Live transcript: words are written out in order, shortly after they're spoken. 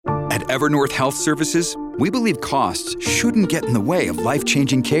At Evernorth Health Services, we believe costs shouldn't get in the way of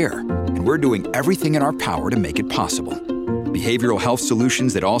life-changing care, and we're doing everything in our power to make it possible. Behavioral health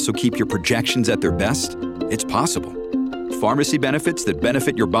solutions that also keep your projections at their best? It's possible. Pharmacy benefits that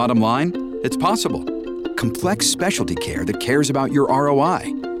benefit your bottom line? It's possible. Complex specialty care that cares about your ROI?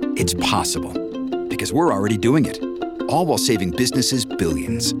 It's possible. Because we're already doing it. All while saving businesses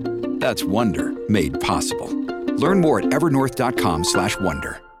billions. That's Wonder made possible. Learn more at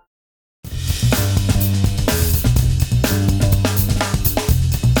evernorth.com/wonder.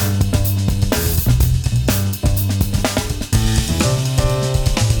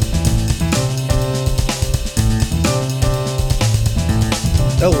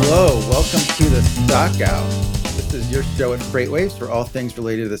 Hello, welcome to the Stock Out. This is your show at FreightWaves for all things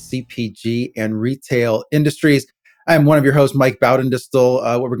related to the CPG and retail industries. I'm one of your hosts, Mike Bowden-Distel.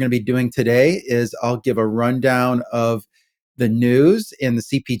 What we're going to be doing today is I'll give a rundown of the news in the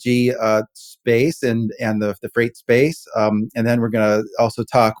CPG space and the freight space. And then we're going to also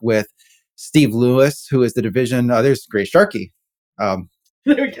talk with Steve Lewis, who is the division. There's Grace Sharkey, There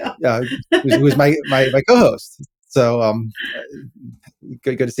we go. who's my co-host. So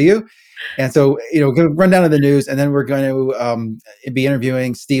good to see you. And so, going to run down to the news, and then we're going to be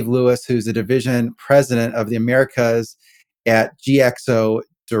interviewing Steve Lewis, who's the division president of the Americas at GXO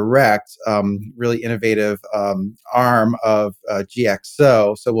Direct, really innovative arm of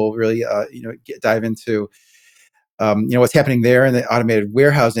GXO. So we'll really, dive into what's happening there in the automated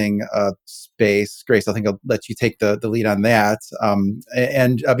warehousing space. Grace, I think I'll let you take the lead on that.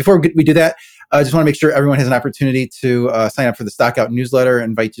 And before we do that, I just want to make sure everyone has an opportunity to sign up for the Stock Out newsletter. I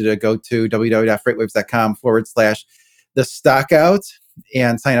invite you to go to www.freightwaves.com/the Stock Out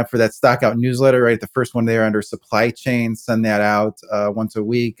and sign up for that Stock Out newsletter, right? The first one there under supply chain. Send that out once a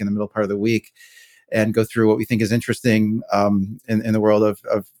week in the middle part of the week and go through what we think is interesting in the world of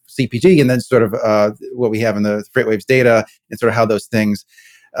CPG, and then sort of what we have in the FreightWaves data and sort of how those things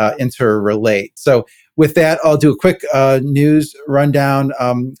interrelate. So with that, I'll do a quick news rundown.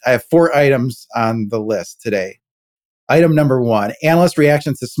 I have 4 items on the list today. Item number 1, analyst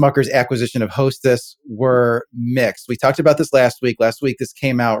reactions to Smucker's acquisition of Hostess were mixed. We talked about this last week. Last week, this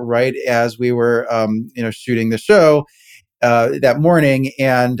came out right as we were shooting the show that morning.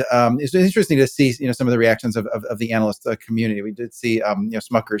 And it's interesting to see some of the reactions of the analyst community. We did see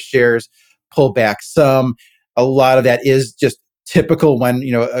Smucker's shares pull back some. A lot of that is just typical when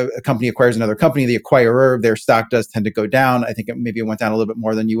a company acquires another company. The acquirer, their stock does tend to go down. I think it went down a little bit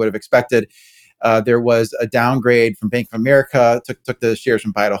more than you would have expected. There was a downgrade from Bank of America, took the shares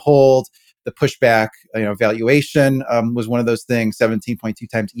from buy to hold. The pushback, valuation was one of those things, 17.2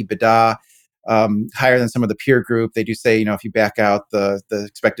 times EBITDA, higher than some of the peer group. They do say, if you back out the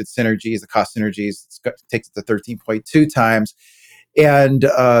expected synergies, the cost synergies, it takes it to 13.2 times. And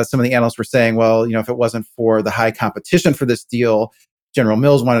some of the analysts were saying, well, if it wasn't for the high competition for this deal, General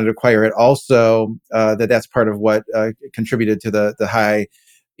Mills wanted to acquire it also, that's part of what contributed to the high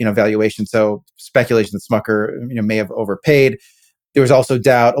valuation. So speculation that Smucker may have overpaid. There was also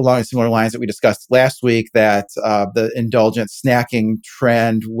doubt along similar lines that we discussed last week that the indulgent snacking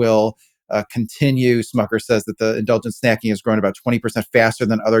trend will continue. Smucker says that the indulgent snacking has grown about 20% faster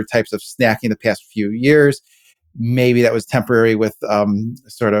than other types of snacking the past few years. Maybe that was temporary with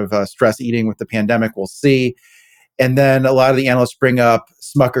stress eating with the pandemic. We'll see. And then a lot of the analysts bring up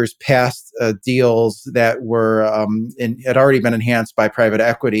Smucker's past deals that were had already been enhanced by private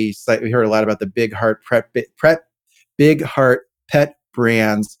equity. So we heard a lot about the Big Heart Pet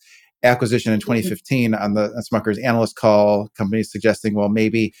Brands acquisition in 2015 on Smucker's analyst call. Companies suggesting, well,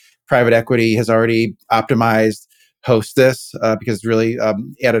 maybe private equity has already optimized Hostess because it's really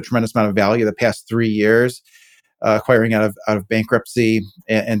added a tremendous amount of value the past 3 years, acquiring out of bankruptcy,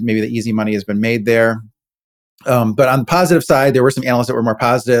 and maybe the easy money has been made there. But on the positive side, there were some analysts that were more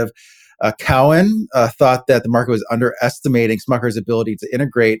positive. Cowen thought that the market was underestimating Smucker's ability to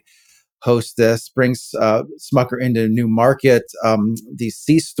integrate Hostess, brings Smucker into a new market. These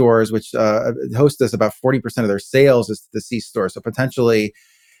C-stores, which Hostess, about 40% of their sales is the C-store. So potentially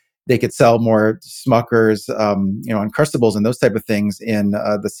they could sell more Smuckers, Uncrustables and those type of things in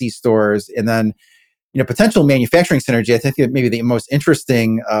the C-stores. And then, potential manufacturing synergy. I think that maybe the most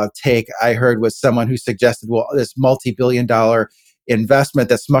interesting take I heard was someone who suggested, well, this multi-billion-dollar investment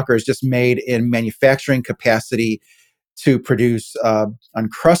that Smucker has just made in manufacturing capacity to produce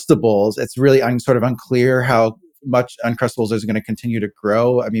Uncrustables. It's really sort of unclear how much Uncrustables is going to continue to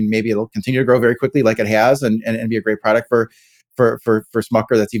grow. I mean, maybe it'll continue to grow very quickly like it has and be a great product for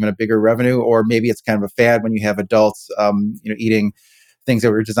Smucker that's even a bigger revenue, or maybe it's kind of a fad when you have adults, eating things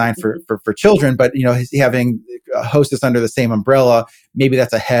that were designed for children. But, having Hostess under the same umbrella, maybe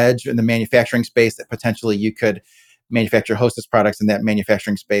that's a hedge in the manufacturing space that potentially you could manufacture Hostess products in that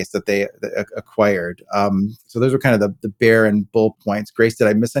manufacturing space that they acquired. So those were kind of the bear and bull points. Grace, did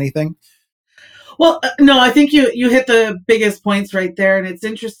I miss anything? Well, no, I think you hit the biggest points right there, and it's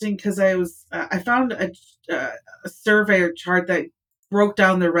interesting because I found a survey or chart that broke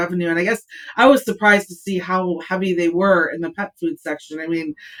down their revenue, and I guess I was surprised to see how heavy they were in the pet food section. I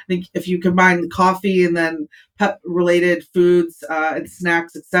mean, I think if you combine coffee and then pet related foods and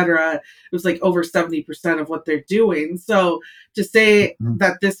snacks, etc., it was like over 70% of what they're doing. So to say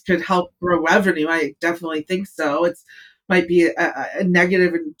that this could help grow revenue, I definitely think so. It's might be a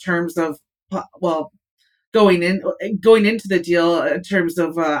negative in terms of going into the deal in terms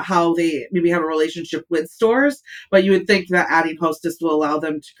of how they maybe have a relationship with stores, but you would think that adding Hostess will allow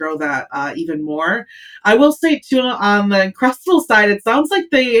them to grow that even more. I will say too, on the Uncrustable side, it sounds like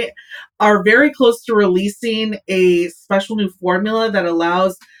they are very close to releasing a special new formula that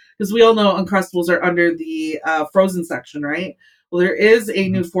allows, because we all know Uncrustables are under the frozen section, right? Well, there is a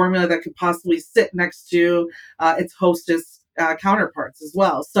new formula that could possibly sit next to its Hostess counterparts as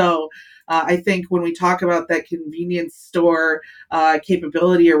well. So I think when we talk about that convenience store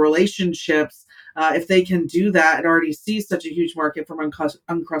capability or relationships, if they can do that and already see such a huge market from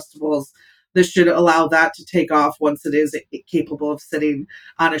Uncrustables, this should allow that to take off once it is capable of sitting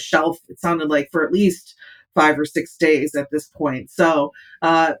on a shelf. It sounded like for at least 5 or 6 days at this point. So,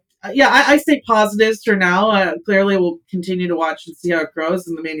 I say positives for now. Clearly, we'll continue to watch and see how it grows.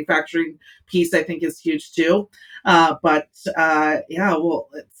 And the manufacturing piece, I think, is huge too.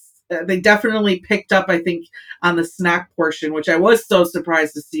 They definitely picked up, I think, on the snack portion, which I was so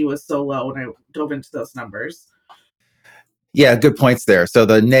surprised to see was so low when I dove into those numbers. Yeah, good points there. So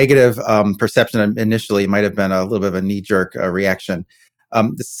the negative perception initially might have been a little bit of a knee-jerk reaction.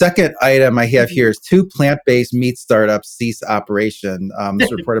 The second item I have here is 2 plant-based meat startups cease operation. This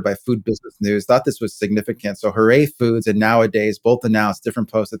was reported by Food Business News. Thought this was significant. So Hooray Foods and Nowadays both announced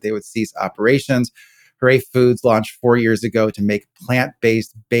different posts that they would cease operations. Hooray Foods launched 4 years ago to make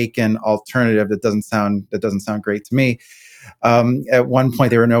plant-based bacon alternative. That doesn't sound great to me. At one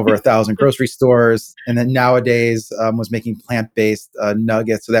point, they were in over 1,000 grocery stores, and then Nowadays was making plant-based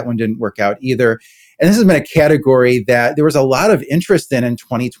nuggets. So that one didn't work out either. And this has been a category that there was a lot of interest in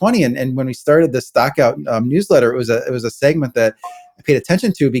 2020. And when we started the Stock Out newsletter, it was a segment that I paid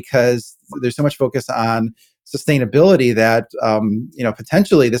attention to because there's so much focus on sustainability that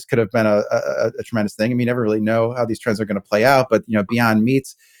potentially this could have been a tremendous thing. I mean, you never really know how these trends are going to play out, but Beyond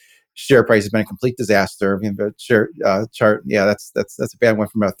Meat's share price has been a complete disaster. I mean, the share chart, that's a bad one,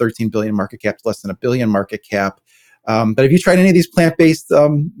 from about 13 billion market cap to less than $1 billion market cap. But have you tried any of these plant-based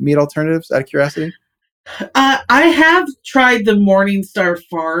meat alternatives, out of curiosity? I have tried the Morningstar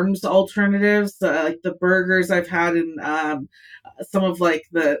Farms alternatives, like the burgers I've had, and some of like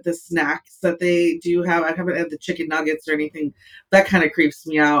the snacks that they do have. I haven't had the chicken nuggets or anything. That kind of creeps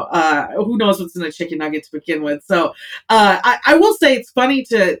me out. Who knows what's in a chicken nugget to begin with? So I will say it's funny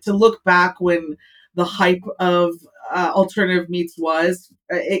to look back when the hype of alternative meats was.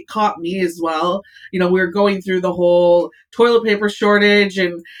 It caught me as well. We were going through the whole toilet paper shortage,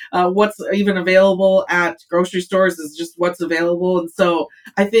 and what's even available at grocery stores is just what's available. And so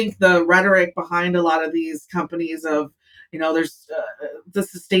I think the rhetoric behind a lot of these companies of, there's the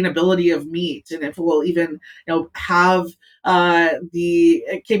sustainability of meat, and if we'll even, have the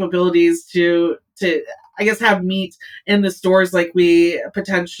capabilities to I guess have meat in the stores like we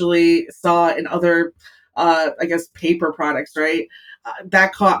potentially saw in other I guess paper products, right?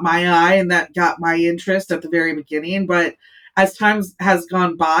 That caught my eye and that got my interest at the very beginning. But as time has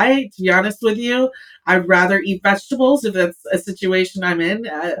gone by, to be honest with you, I'd rather eat vegetables if that's a situation I'm in.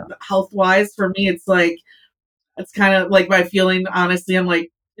 Health wise, for me, it's kind of like my feeling, honestly. I'm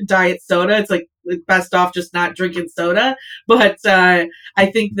like diet soda. It's like best off just not drinking soda. But I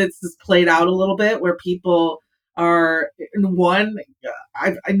think this is played out a little bit where people are,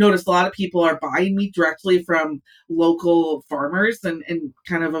 I noticed a lot of people are buying meat directly from local farmers and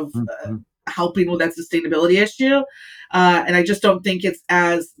kind of helping with that sustainability issue. And I just don't think it's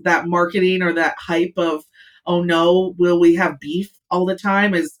as that marketing or that hype of, oh no, will we have beef all the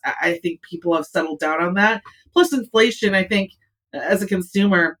time? I think people have settled down on that. Plus inflation, I think, as a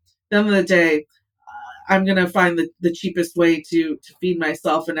consumer, at the end of the day, I'm going to find the cheapest way to feed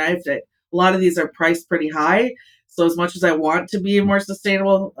myself. And a lot of these are priced pretty high. So as much as I want to be a more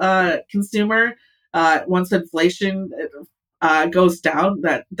sustainable consumer, once inflation goes down,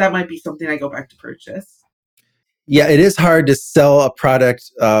 that might be something I go back to purchase. Yeah, it is hard to sell a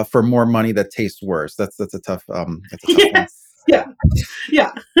product for more money that tastes worse. That's a tough yes. Yeah.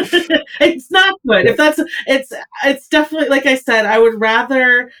 Yeah. It's not good. If that's it's definitely, like I said, I would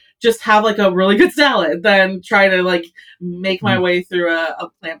rather just have like a really good salad than try to like make my way through a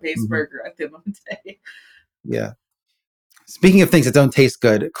plant-based Mm-hmm. burger at the end of the day. Yeah. Speaking of things that don't taste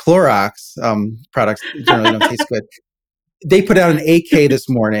good, Clorox products generally don't taste good. They put out an 8K this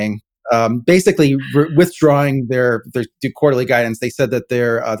morning, basically withdrawing their quarterly guidance. They said that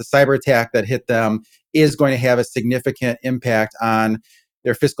the cyber attack that hit them is going to have a significant impact on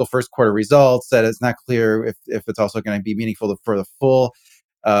their fiscal first quarter results. That it's not clear if it's also going to be meaningful for the full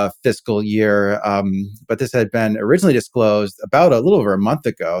fiscal year. But this had been originally disclosed about a little over a month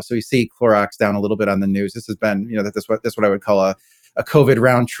ago. So you see Clorox down a little bit on the news. This has been, that's what I would call a COVID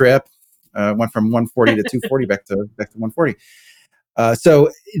round trip. Went from 140 to 240 back to 140.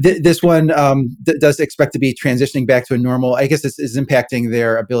 This one does expect to be transitioning back to a normal. I guess this is impacting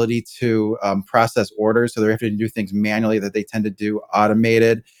their ability to process orders. So they're having to do things manually that they tend to do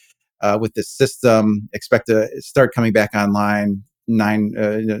automated with this system. Expect to start coming back online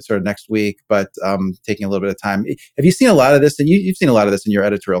sort of next week, but taking a little bit of time. Have you seen a lot of this? And you've seen a lot of this in your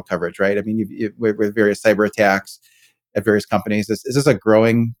editorial coverage, right? I mean, with various cyber attacks at various companies. Is this a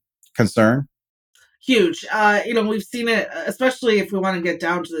growing concern? Huge. We've seen it, especially if we want to get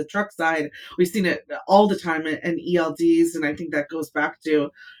down to the truck side. We've seen it all the time in ELDs, and I think that goes back to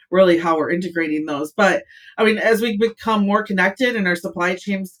really how we're integrating those. But I mean, as we become more connected and our supply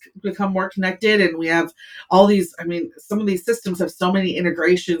chains become more connected, and we have all these, I mean, some of these systems have so many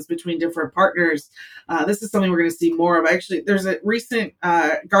integrations between different partners. This is something we're going to see more of. Actually, there's a recent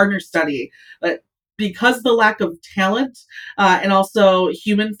Gartner study that, because of the lack of talent and also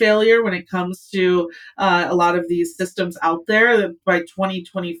human failure when it comes to a lot of these systems out there, by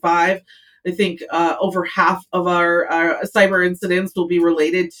 2025, I think over half of our cyber incidents will be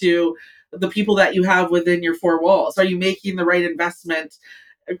related to the people that you have within your four walls. Are you making the right investment?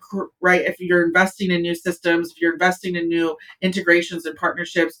 Right, if you're investing in new systems, if you're investing in new integrations and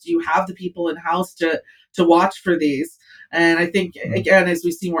partnerships, do you have the people in house to watch for these? And I think, again, as we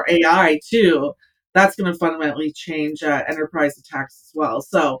see more AI too, that's going to fundamentally change enterprise attacks as well.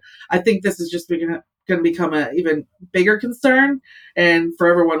 So I think this is just going to become an even bigger concern. And for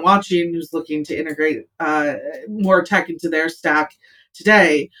everyone watching who's looking to integrate more tech into their stack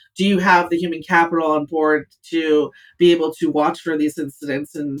today, do you have the human capital on board to be able to watch for these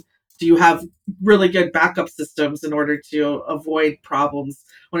incidents? And do you have really good backup systems in order to avoid problems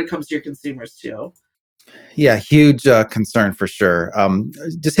when it comes to your consumers too? Yeah, huge concern for sure.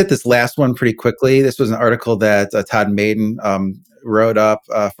 Just hit this last one pretty quickly. This was an article that Todd Maiden wrote up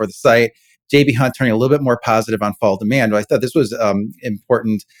for the site. JB Hunt turning a little bit more positive on fall demand. I thought this was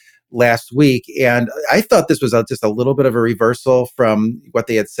important last week, and I thought this was just a little bit of a reversal from what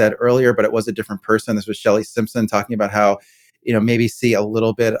they had said earlier, but it was a different person. This was Shelley Simpson talking about how, maybe see a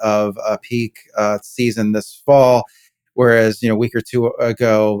little bit of a peak season this fall. Whereas, a week or two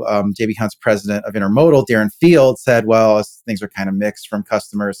ago, JB Hunt's president of Intermodal, Darren Field, said, well, things are kind of mixed from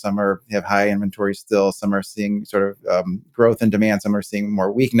customers. Some have high inventory still. Some are seeing sort of growth in demand. Some are seeing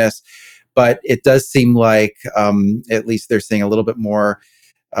more weakness. But it does seem like at least they're seeing a little bit more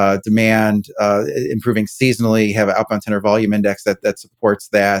demand improving seasonally, have an outbound tender volume index that supports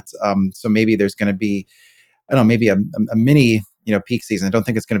that. So maybe there's going to be, I don't know, maybe a mini, peak season. I don't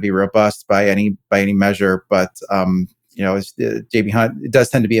think it's going to be robust by any measure, but JB Hunt, it does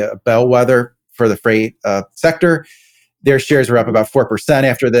tend to be a bellwether for the freight sector. Their shares were up about 4%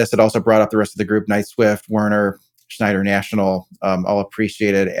 after this. It also brought up the rest of the group: Knight Swift, Werner, Schneider National, all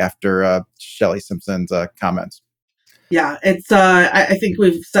appreciated after Shelley Simpson's comments. Yeah, it's I think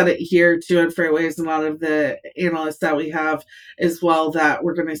we've said it here too at Freightwaves, and a lot of the analysts that we have as well, that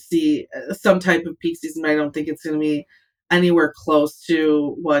we're going to see some type of peak season, but I don't think it's going to be anywhere close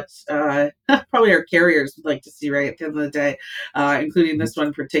to what probably our carriers would like to see right at the end of the day, including this one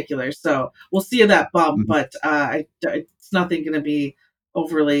in particular. So we'll see that bump, but it's nothing going to be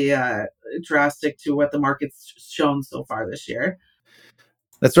overly drastic to what the market's shown so far this year.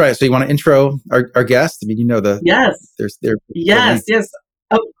 That's right. So you want to intro our guest? I mean, yes. Yes.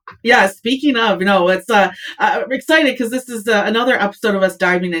 Oh, yeah. Speaking of, it's I'm excited because this is another episode of us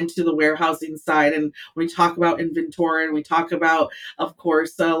diving into the warehousing side, and we talk about inventory, and we talk about, of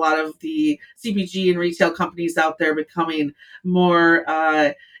course, a lot of the CPG and retail companies out there becoming more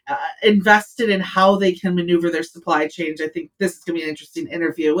invested in how they can maneuver their supply chains. I think this is going to be an interesting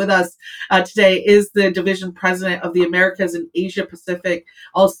interview. With us today is the division president of the Americas and Asia Pacific,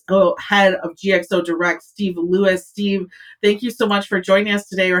 also head of GXO Direct, Steve Lewis. Steve, thank you so much for joining us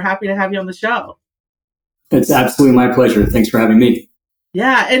today. We're happy to have you on the show. It's absolutely my pleasure. Thanks for having me.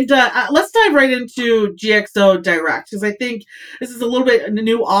 Yeah, and let's dive right into GXO Direct, because I think this is a little bit a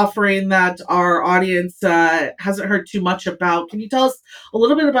new offering that our audience hasn't heard too much about. Can you tell us a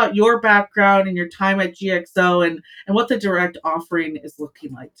little bit about your background and your time at GXO, and what the direct offering is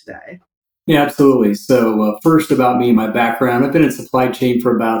looking like today? Yeah, absolutely. So, first about me, my background. I've been in supply chain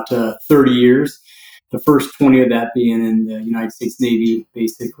for about 30 years. The first 20 of that being in the United States Navy,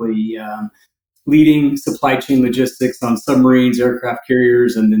 basically leading supply chain logistics on submarines, aircraft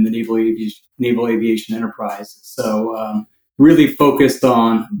carriers, and then the naval aviation enterprise. So, really focused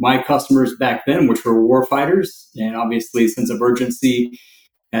on my customers back then, which were warfighters, and obviously a sense of urgency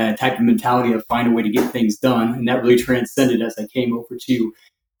type of mentality of find a way to get things done. And that really transcended as I came over to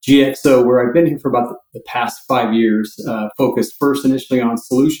GXO, where I've been here for about the past 5 years, focused first initially on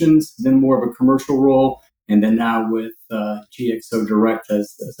solutions, then more of a commercial role, and then now with GXO Direct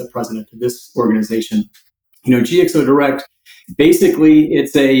as the president of this organization. You know, GXO Direct, basically,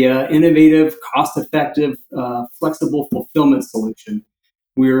 it's a innovative, cost-effective, flexible fulfillment solution.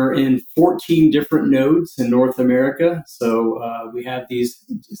 We're in 14 different nodes in North America. So we have these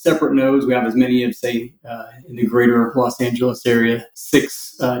separate nodes. We have as many as, say, in the greater Los Angeles area,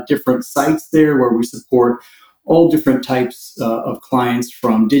 6 different sites there where we support all different types of clients,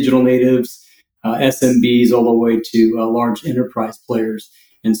 from digital natives, SMBs, all the way to large enterprise players.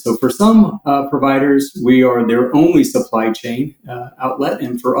 And so for some providers, we are their only supply chain outlet.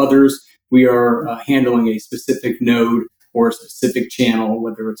 And for others, we are handling a specific node or a specific channel,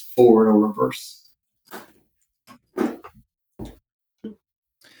 whether it's forward or reverse.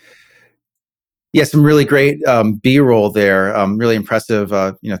 Yeah, some really great B-roll there. Really impressive,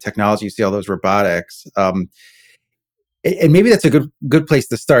 technology. You see all those robotics. And maybe that's a good place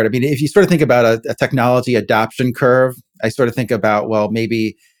to start. I mean, if you sort of think about a technology adoption curve, I sort of think about, well,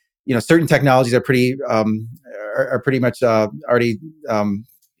 maybe, certain technologies are pretty much already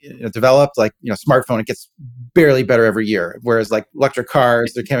developed. Like, smartphone, it gets barely better every year. Whereas like electric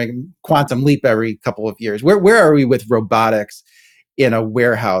cars, they're coming quantum leap every couple of years. Where are we with robotics in a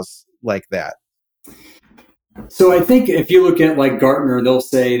warehouse like that? So I think if you look at like Gartner, they'll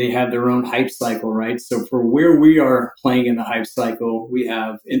say they have their own hype cycle, right? So for where we are playing in the hype cycle, we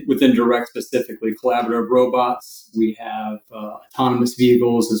have within Direct specifically collaborative robots. We have autonomous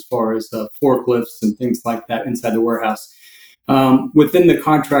vehicles as far as forklifts and things like that inside the warehouse. Within the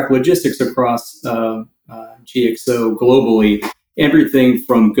contract logistics across GXO globally, everything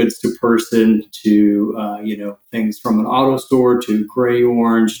from goods to person to things from an auto store to gray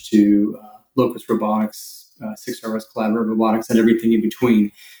orange to Locus Robotics, 6RS Collaborative Robotics, and everything in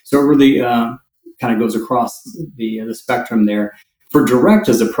between. So it really kind of goes across the spectrum there. For Direct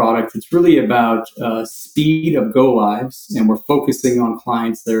as a product, it's really about speed of go lives, and we're focusing on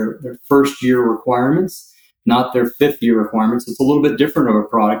clients their first year requirements, not their 5th year requirements. It's a little bit different of a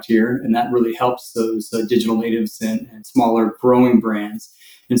product here, and that really helps those digital natives and smaller growing brands.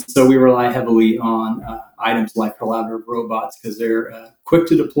 And so we rely heavily on items like collaborative robots because they're quick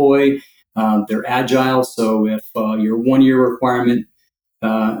to deploy. They're agile, so if your 1 year requirement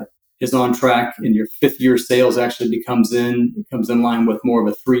is on track and your 5th year sales actually comes in line with more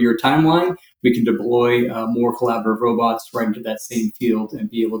of a 3-year timeline, we can deploy more collaborative robots right into that same field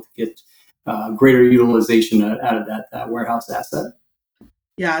and be able to get greater utilization out of that warehouse asset.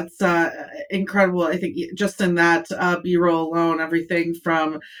 Yeah, it's incredible. I think just in that B-roll alone, everything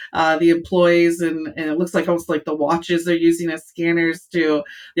from the employees and it looks like almost like the watches they're using as scanners to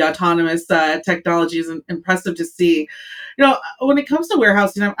the autonomous technology is impressive to see. When it comes to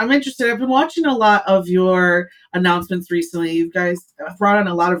warehousing, I'm interested. I've been watching a lot of your announcements recently. You guys have brought on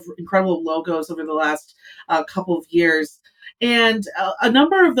a lot of incredible logos over the last couple of years. And a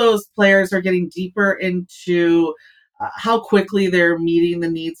number of those players are getting deeper into how quickly they're meeting the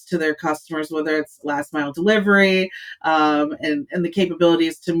needs to their customers, whether it's last mile delivery and the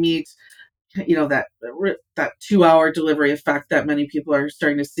capabilities to meet, that 2-hour delivery effect that many people are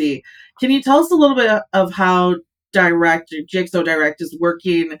starting to see. Can you tell us a little bit of how GXO Direct is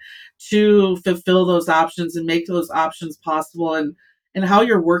working to fulfill those options and make those options possible, and how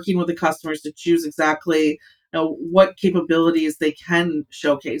you're working with the customers to choose exactly what capabilities they can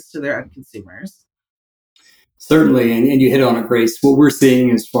showcase to their end consumers? Certainly, and you hit on it, Grace. What we're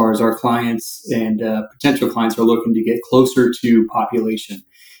seeing as far as our clients and potential clients are looking to get closer to population.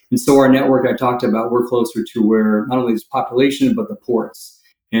 And so our network I talked about, we're closer to where not only is population, but the ports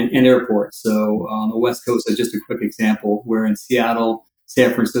and airports. So on the West Coast, as just a quick example, we're in Seattle,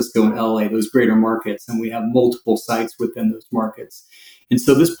 San Francisco, and LA, those greater markets, and we have multiple sites within those markets. And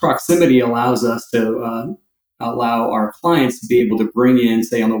so this proximity allows us to allow our clients to be able to bring in,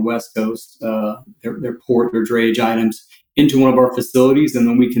 say on the West Coast, their port, their drayage items into one of our facilities, and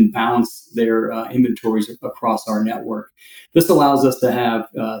then we can balance their inventories across our network. This allows us to have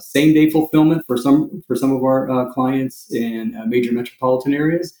same-day fulfillment for some of our clients in major metropolitan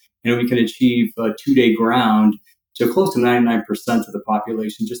areas, and we can achieve two-day ground to close to 99% of the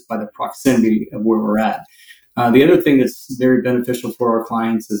population just by the proximity of where we're at. The other thing that's very beneficial for our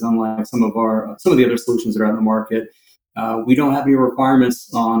clients is, unlike some of the other solutions that are out in the market, we don't have any requirements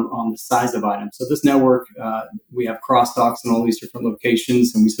on the size of items. So this network, we have cross docks in all these different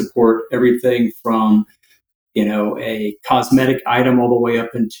locations, and we support everything from a cosmetic item all the way up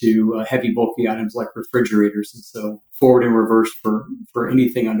into heavy bulky items like refrigerators, and so forward and reverse for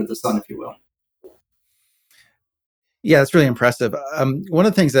anything under the sun, if you will. Yeah, that's really impressive. One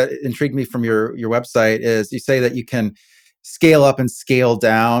of the things that intrigued me from your website is you say that you can scale up and scale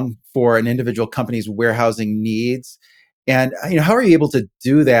down for an individual company's warehousing needs. And how are you able to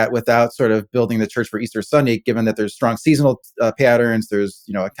do that without sort of building the church for Easter Sunday, given that there's strong seasonal patterns, there's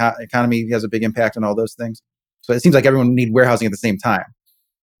economy has a big impact on all those things. So it seems like everyone need warehousing at the same time.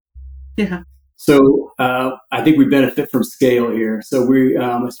 Yeah. So I think we benefit from scale here. So we,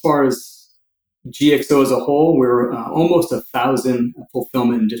 as far as GXO as a whole, we're almost 1,000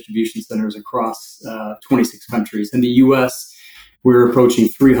 fulfillment and distribution centers across 26 countries. In the U.S., we're approaching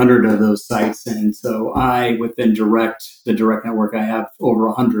 300 of those sites. And so within the direct network, I have over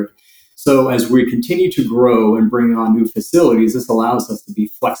 100. So as we continue to grow and bring on new facilities, this allows us to be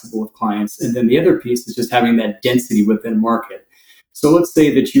flexible with clients. And then the other piece is just having that density within market. So let's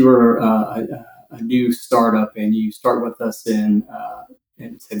say that you are a new startup and you start with us in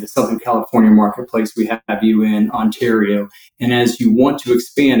say the Southern California marketplace. We have you in Ontario. And as you want to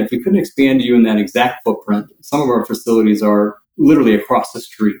expand, if we couldn't expand you in that exact footprint, some of our facilities are literally across the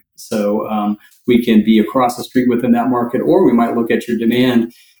street. So we can be across the street within that market, or we might look at your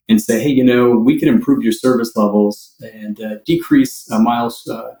demand and say, hey, we can improve your service levels and decrease miles,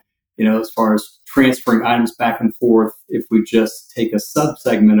 as far as transferring items back and forth if we just take a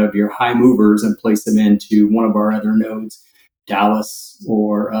subsegment of your high movers and place them into one of our other nodes, Dallas,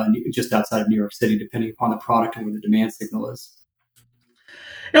 or just outside of New York City, depending upon the product and where the demand signal is.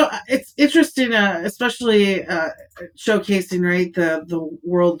 It's interesting, especially showcasing, right, the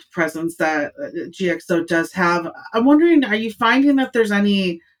world presence that GXO does have. I'm wondering, are you finding that there's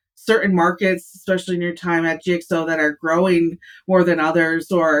any certain markets, especially in your time at GXO, that are growing more than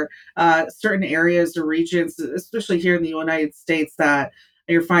others, or certain areas or regions, especially here in the United States, that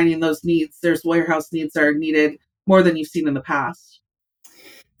you're finding there's warehouse needs that are needed more than you've seen in the past?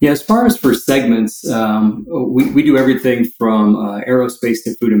 Yeah, as far as for segments, we do everything from aerospace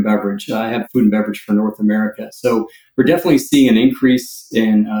to food and beverage. I have food and beverage for North America. So we're definitely seeing an increase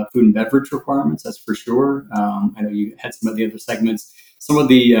in food and beverage requirements, that's for sure. I know you had some of the other segments. Some of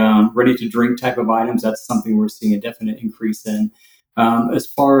the ready-to-drink type of items, that's something we're seeing a definite increase in. As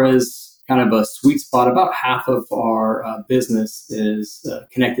far as kind of a sweet spot, about half of our business is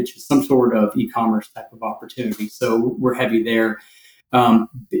connected to some sort of e-commerce type of opportunity. So we're heavy there.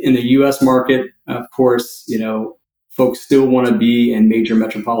 In the U.S. market, of course, folks still want to be in major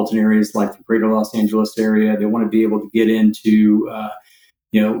metropolitan areas like the greater Los Angeles area. They want to be able to get into,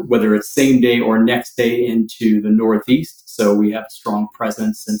 whether it's same day or next day, into the Northeast. So we have a strong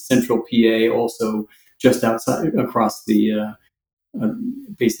presence in central PA, also just outside across the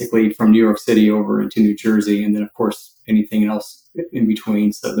basically from New York City over into New Jersey. And then, of course, anything else in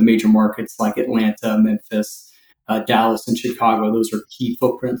between. So the major markets like Atlanta, Memphis, Dallas, and Chicago, those are key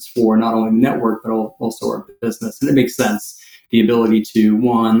footprints for not only the network, but also our business. And it makes sense, the ability to,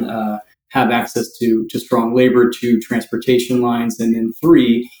 one, have access to strong labor, two, transportation lines, and then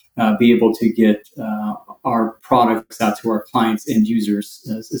three, be able to get our products out to our clients and users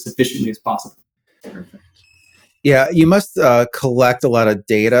as efficiently as possible. Perfect. Yeah, you must collect a lot of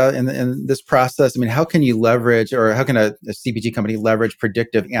data in this process. I mean, how can you leverage, or how can a CPG company leverage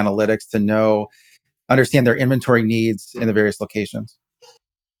predictive analytics to understand their inventory needs in the various locations?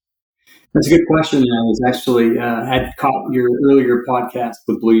 That's a good question. I was actually had caught your earlier podcast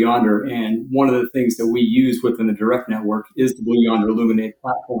with Blue Yonder, and one of the things that we use within the direct network is the Blue Yonder Illuminate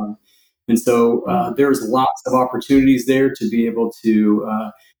platform. And so there's lots of opportunities there to be able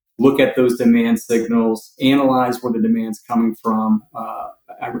to look at those demand signals, analyze where the demand's coming from.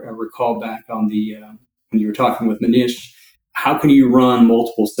 I recall back on when you were talking with Manish, how can you run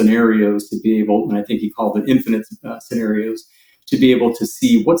multiple scenarios to be able, and I think he called it infinite scenarios, to be able to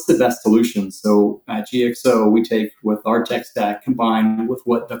see what's the best solution. So at GXO, we take with our tech stack combined with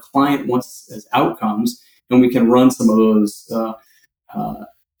what the client wants as outcomes, and we can run some of those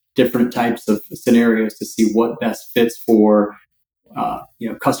different types of scenarios to see what best fits for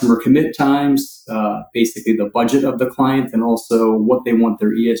customer commit times, basically the budget of the client, and also what they want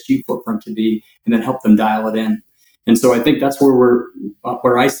their ESG footprint to be, and then help them dial it in. And so I think that's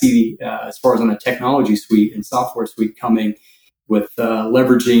where I see, as far as on a technology suite and software suite coming with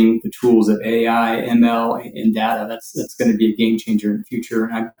leveraging the tools of AI, ML, and data. That's going to be a game changer in the future.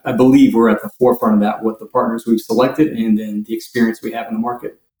 And I believe we're at the forefront of that with the partners we've selected and then the experience we have in the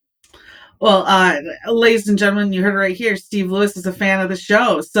market. Well, ladies and gentlemen, you heard it right here. Steve Lewis is a fan of the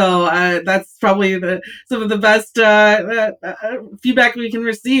show, so that's probably some of the best feedback we can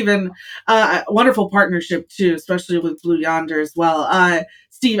receive, and wonderful partnership too, especially with Blue Yonder as well.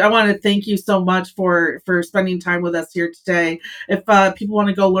 Steve, I want to thank you so much for spending time with us here today. If people want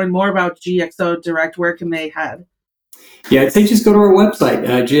to go learn more about GXO Direct, where can they head? Yeah, I'd say just go to our website,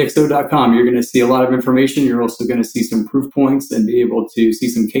 gxo.com. You're going to see a lot of information. You're also going to see some proof points and be able to see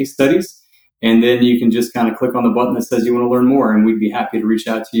some case studies. And then you can just kind of click on the button that says you want to learn more, and we'd be happy to reach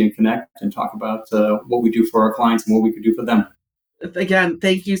out to you and connect and talk about what we do for our clients and what we could do for them. Again,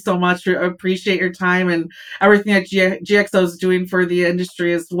 thank you so much. I appreciate your time and everything that GXO is doing for the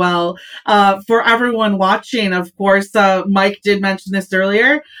industry as well. For everyone watching, of course, Mike did mention this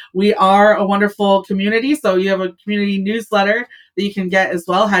earlier. We are a wonderful community, so you have a community newsletter that you can get as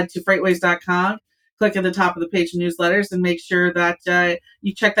well. Head to freightways.com. Click at the top of the page newsletters and make sure that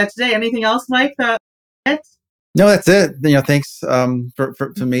you check that today. Anything else, Mike? No, that's it. Thanks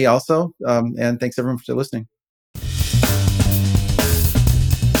for me also, and thanks everyone for listening.